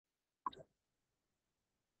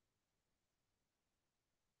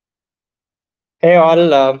Hey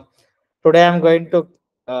all, today I'm going to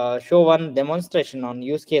show one demonstration on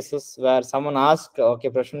use cases where someone asked, okay,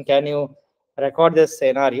 Prashant, can you record this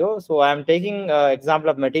scenario? So I'm taking example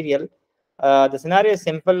of material. The scenario is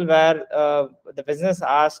simple where the business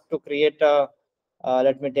asked to create a,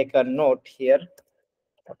 let me take a note here.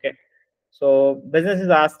 Okay. So business is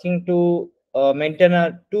asking to maintain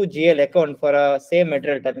a 2GL account for a same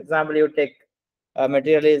material type. Example, you take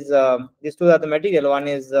material is these two are the material. One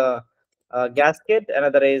is gasket,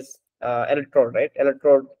 another is electrode, right?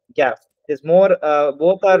 Electrode gas. This more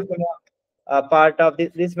both are from a part of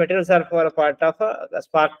these materials are for a part of a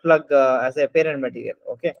spark plug as a parent material.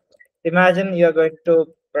 Okay. Imagine you are going to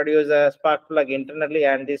produce a spark plug internally,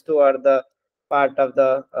 and these two are the part of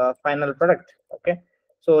the final product. Okay.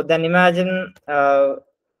 So then imagine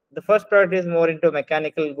the first product is more into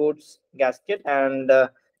mechanical goods gasket, and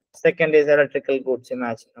second is electrical goods.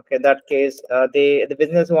 Imagine, okay, that case the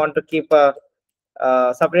business want to keep a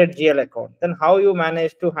separate GL account. Then how you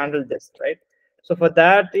manage to handle this, right? So for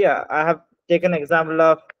that, yeah, I have taken example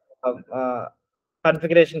of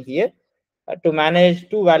configuration here to manage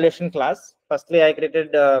two valuation class. Firstly, I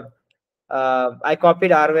created I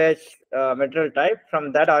copied RVH material type.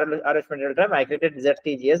 From that RVH material type, I created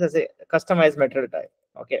ZTGS as a customized material type.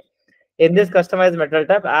 Okay. In this customized material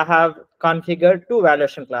type, I have configured two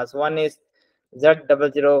valuation class. One is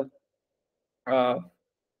Z00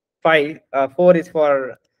 5 4 is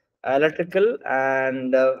for electrical,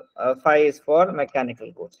 and 5 is for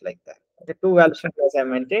mechanical goods, like that. The two valuation class I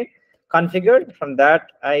maintained configured. From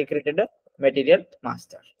that, I created a material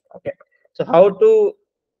master. Okay. So how to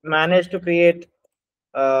manage to create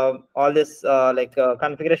all this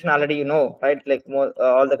configuration already, right? Like more,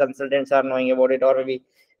 all the consultants are knowing about it, or maybe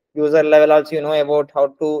user level also about how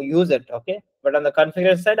to use it. Okay. But on the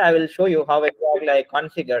configuration side, I will show you how exactly I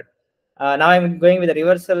configured. Now I'm going with the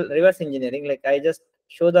reverse engineering. Like, I just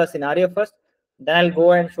show the scenario first, then I'll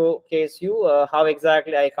go and showcase you how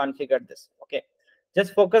exactly I configured this. Okay.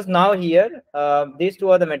 Just focus now here. These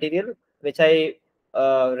two are the material which I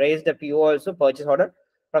raised a PO, also purchase order.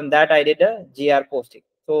 From that, I did a GR posting.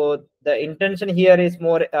 So the intention here is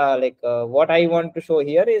more what I want to show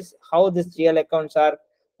here is how these GL accounts are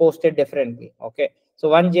posted differently. Okay. So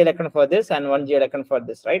one GL account for this and one GL account for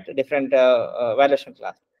this, right? Different valuation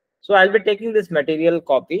class. So I'll be taking this material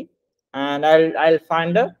copy, and I'll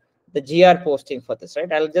find the GR posting for this,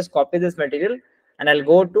 right? I'll just copy this material, and I'll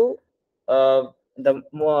go to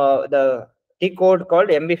the T code called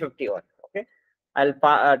MB51. Okay. I'll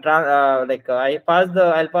pass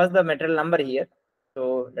the material number here.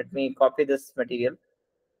 So let me copy this material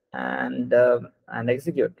and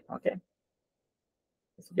execute. Okay.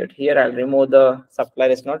 Execute here. I'll remove the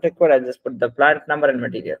supplier is not required. I'll just put the plant number and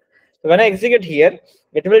material. So when I execute here,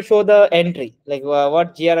 it will show the entry, like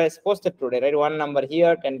what GR is posted today, right? One number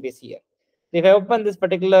here, 10 piece here. So if I open this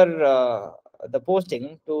particular the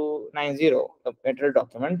posting to 90, the material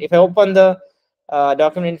document, if I open the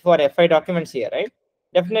document for FI documents here, right?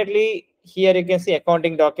 Definitely here you can see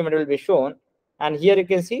accounting document will be shown, and here you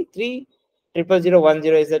can see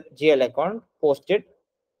 30010 is a GL account posted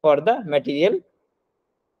for the material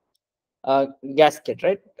gasket,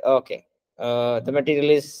 right? Okay. The material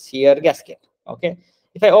is here gasket. Okay.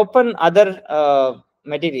 If I open other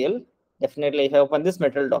material, definitely if I open this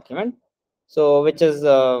material document, so which is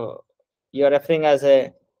you're referring as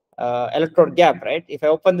a electrode gap, right? If I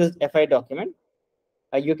open this FI document,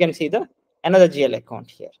 you can see the another GL account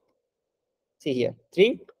here. See here,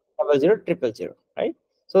 3000000, right?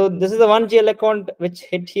 So this is the one GL account which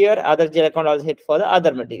hit here, other GL account also hit for the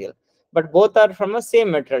other material, but both are from a same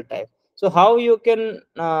material type. So how you can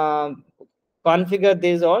configure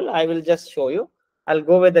these all, I will just show you. I'll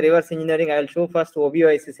go with the reverse engineering. I'll show first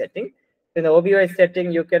OBOIC setting. In the OBOIC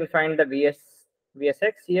setting, you can find the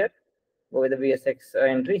VSX here. Go with the VSX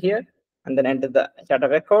entry here, and then enter the chart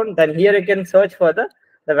of account. Then here you can search for the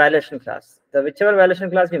valuation class. The whichever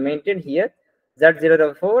valuation class we maintained here,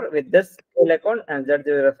 Z04 with this GL account, and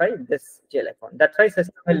Z05 this GL account. That's why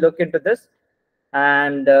system will look into this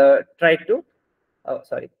and try to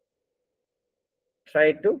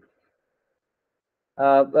fetch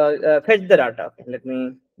the data. Okay, let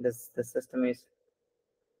me, this system is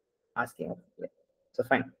asking. So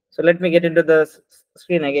fine. So let me get into the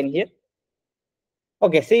screen again here.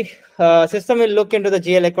 Okay, see, system will look into the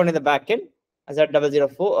GL account in the backend as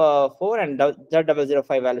Z004 and Z005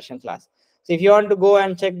 valuation class. So if you want to go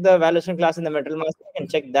and check the valuation class in the metal master, you can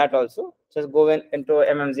check that also. Just go into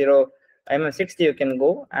MM0, MM60, you can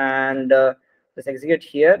go and just execute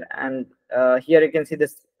here, and here you can see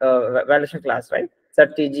this valuation class, right?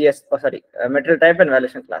 ZTGS, metal type and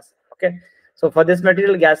valuation class. Okay. So for this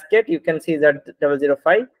material gasket, you can see that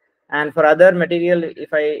 005. And for other material,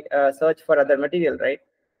 if I search for other material, right,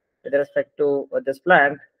 with respect to this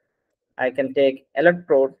plant, I can take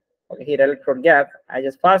electrode. Okay, here electrode gap. I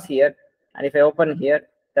just pass here, and if I open here,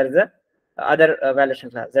 there is a other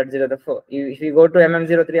validation class Z04. If you go to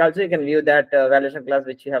MM03 also, you can view that validation class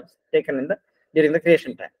which you have taken in the during the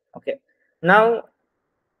creation time. Okay. Now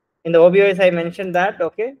in the OBOS, I mentioned that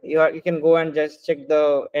okay, you can go and just check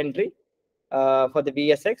the entry for the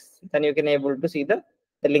BSX. Then you can able to see the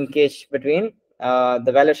linkage between the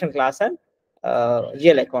validation class and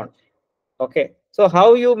GL account. Okay, so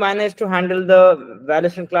how you manage to handle the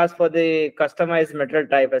validation class for the customized material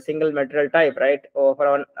type, a single material type, right? Or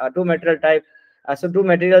for two material type, so two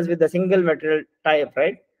materials with a single material type,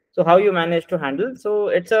 right? So how you manage to handle? So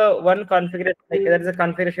it's a one configuration. Like there is a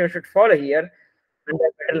configuration you should follow here under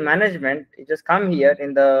material management. You just come here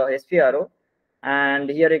in the SPRO, and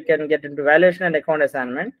here you can get into valuation and account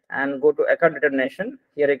assignment, and go to account determination.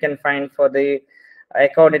 Here you can find for the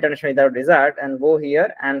account determination without result, and go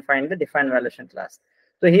here and find the defined valuation class.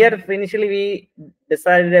 So here initially we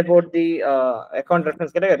decided about the account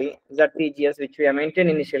reference category ZTGS, which we have maintained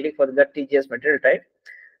initially for the ZTGS material type.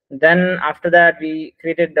 Then after that we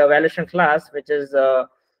created the valuation class, which is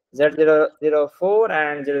Z004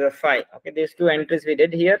 and 005. Okay, these two entries we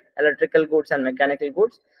did here, electrical goods and mechanical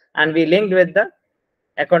goods, and we linked with the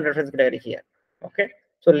account reference category here. Okay,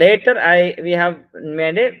 so later we have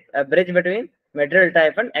made a bridge between material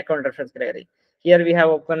type and account reference category. Here we have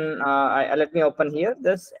open let me open here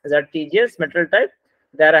this ZTGS material type.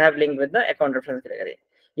 There I have linked with the account reference category.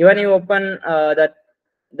 Even you open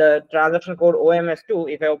the transaction code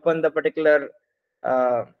OMS2, if I open the particular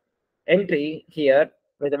entry here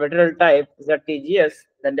with the material type ZTGS,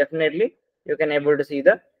 then definitely you can able to see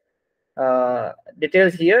the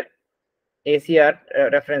details here. ACR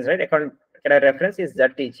reference, right? Account reference is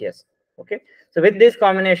ZTGS. Okay. So with this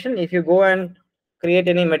combination, if you go and create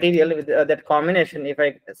any material with that combination, if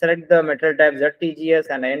I select the material type ZTGS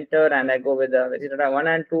and I enter and I go with the data 1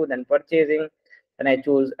 and 2, then purchasing, then I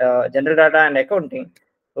choose general data and accounting.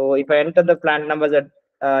 So if I enter the plant numbers at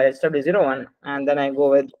SW01 and then I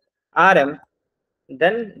go with RM,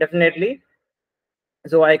 then definitely,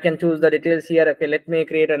 so I can choose the details here. Okay, let me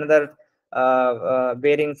create another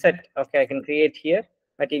bearing set. Okay, I can create here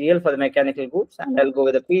material for the mechanical goods, and I'll go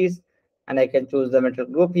with a piece, and I can choose the metal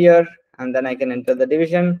group here, and then I can enter the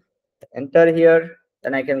division, enter here,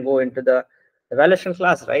 then I can go into the evaluation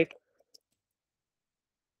class, right?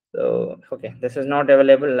 So okay, this is not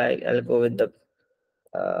available. I'll go with the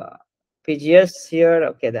PGS here.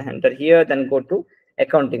 Okay, then enter here, then go to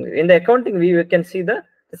accounting view. In the accounting view, you can see the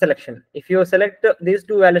selection. If you select these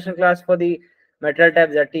two valuation class for the material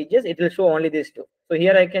type ZTGS, it will show only these two. So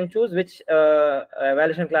here I can choose which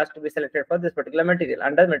valuation class to be selected for this particular material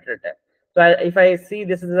under material type. So if I see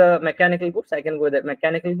this is a mechanical goods, I can go with the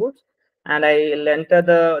mechanical goods, and I'll enter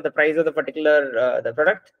the price of the particular the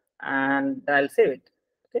product, and I'll save it.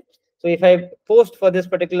 Okay. So if I post for this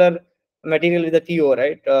particular material with the TO,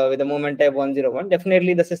 right, with the movement type 101,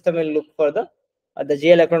 definitely the system will look for the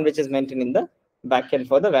GL account which is maintained in the backend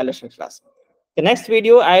for the valuation class. The next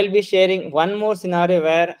video, I'll be sharing one more scenario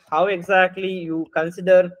where how exactly you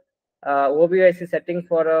consider OBIC setting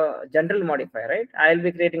for a general modifier, right? I'll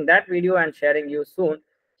be creating that video and sharing you soon.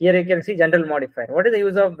 Here you can see general modifier. What is the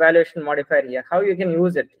use of valuation modifier here? How you can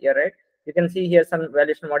use it here, right? You can see here some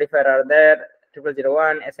valuation modifier are there,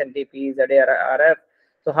 0001, SNTP, ZARF.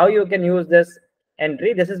 So how you can use this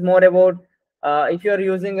entry? This is more about if you are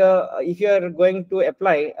using if you are going to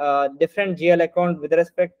apply a different GL account with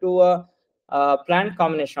respect to plant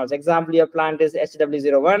combinations. Example, your plant is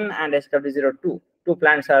HW01 and HW02. Two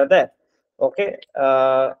plants are there. Okay.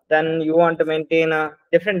 Then you want to maintain a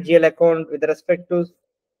different GL account with respect to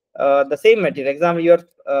the same material. Example, you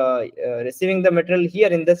are receiving the material here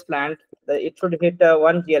in this plant, it should hit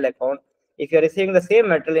one GL account. If you are receiving the same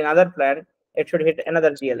material in other plant, it should hit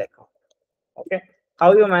another GL account. Okay,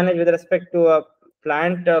 how you manage with respect to a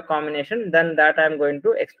plant combination, then that I'm going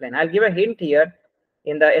to explain. I'll give a hint here.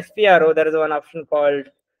 In the SPRO, there is one option called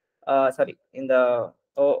sorry, in the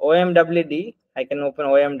OMWD, I can open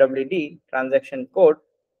OMWD transaction code.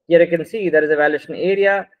 Here you can see there is a valuation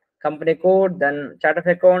area, company code, then chart of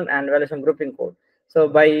account, and valuation grouping code. So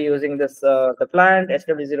by using this the plant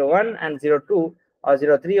SW01 and 02 or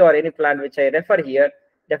 03 or any plant which I refer here,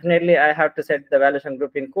 definitely I have to set the valuation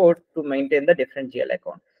grouping code to maintain the different GL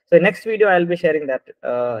account. So next video I'll be sharing that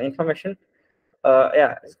information.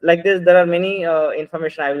 Yeah, like this there are many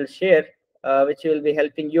information I will share which will be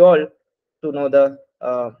helping you all to know the,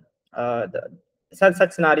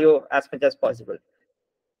 such scenario as much as possible.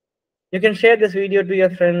 You can share this video to your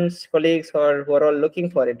friends, colleagues, or who are all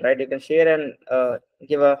looking for it, right? You can share and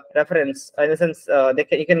give a reference. In a sense,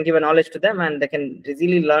 you can give a knowledge to them, and they can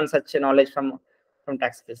easily learn such a knowledge from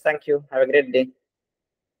tax skills. Thank you. Have a great day.